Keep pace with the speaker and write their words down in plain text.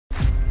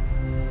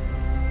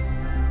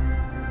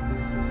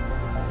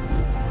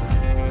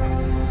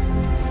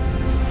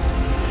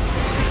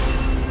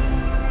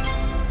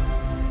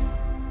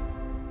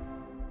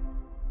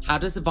How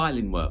does the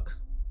violin work?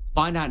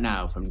 Find out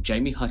now from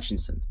Jamie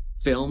Hutchinson,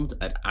 filmed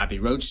at Abbey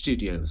Road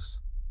Studios.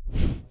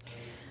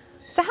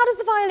 So how does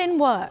the violin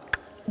work?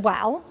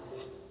 Well,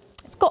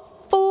 it's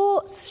got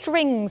 4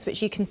 strings,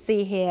 which you can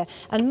see here,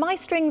 and my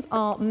strings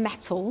are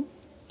metal.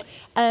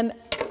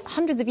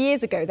 Hundreds of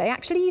years ago, they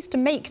actually used to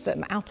make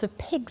them out of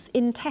pigs'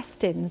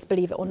 intestines,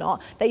 believe it or not.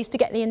 They used to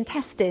get the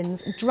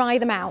intestines, dry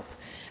them out,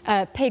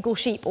 pig or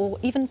sheep or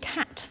even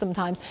cat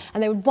sometimes,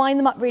 and they would wind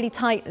them up really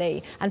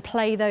tightly and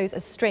play those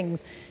as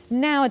strings.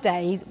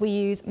 Nowadays, we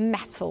use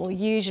metal,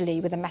 usually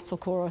with a metal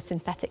core or a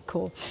synthetic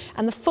core.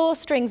 And the 4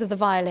 strings of the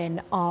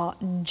violin are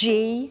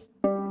G,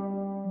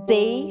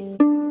 D,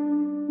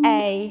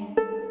 A,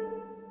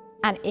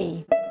 and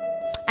E.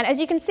 And as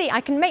you can see,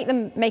 I can make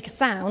them make a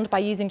sound by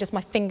using just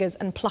my fingers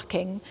and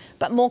plucking,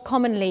 but more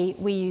commonly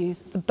we use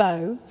the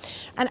bow.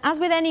 And as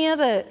with any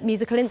other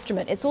musical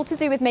instrument, it's all to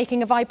do with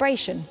making a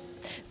vibration.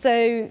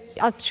 So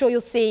I'm sure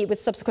you'll see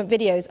with subsequent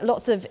videos,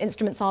 lots of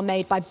instruments are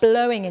made by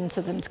blowing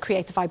into them to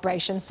create a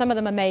vibration. Some of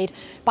them are made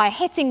by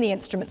hitting the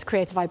instrument to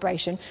create a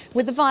vibration.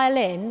 With the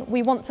violin,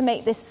 we want to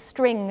make this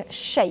string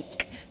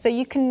shake. So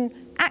you can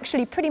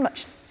actually pretty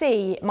much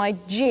see my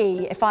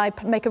G if I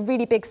make a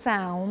really big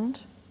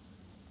sound.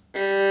 You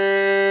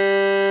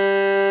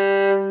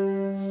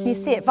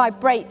see it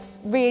vibrates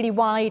really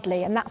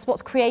widely, and that's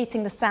what's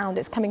creating the sound.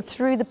 It's coming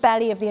through the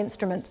belly of the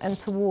instrument and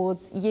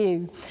towards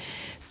you.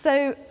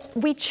 So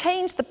we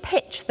change the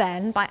pitch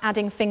then by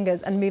adding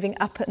fingers and moving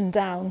up and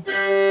down.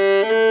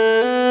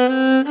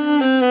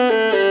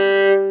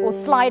 Or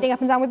sliding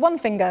up and down with 1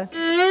 finger.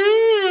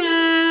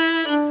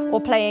 Or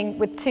playing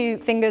with 2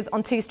 fingers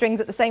on 2 strings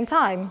at the same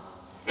time.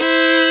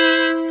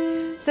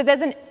 So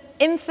there's an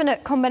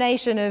infinite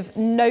combination of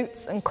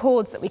notes and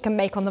chords that we can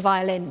make on the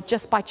violin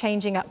just by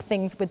changing up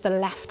things with the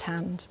left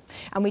hand.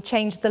 And we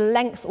change the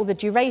length or the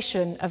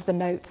duration of the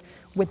note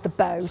with the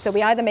bow. So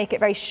we either make it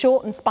very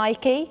short and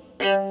spiky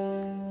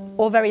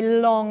or very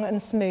long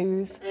and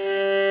smooth.